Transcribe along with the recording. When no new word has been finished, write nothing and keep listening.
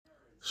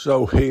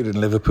So here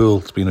in Liverpool,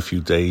 it's been a few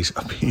days.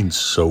 I've been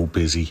so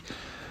busy.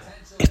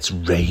 It's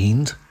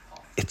rained,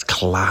 it's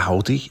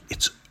cloudy,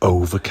 it's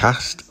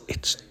overcast,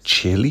 it's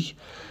chilly.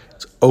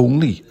 It's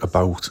only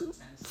about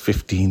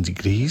 15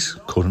 degrees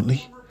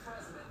currently.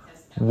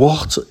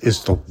 What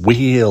is the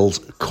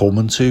world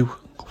coming to?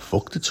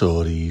 Fuck the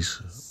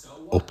Tories,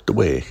 up the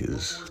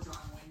workers.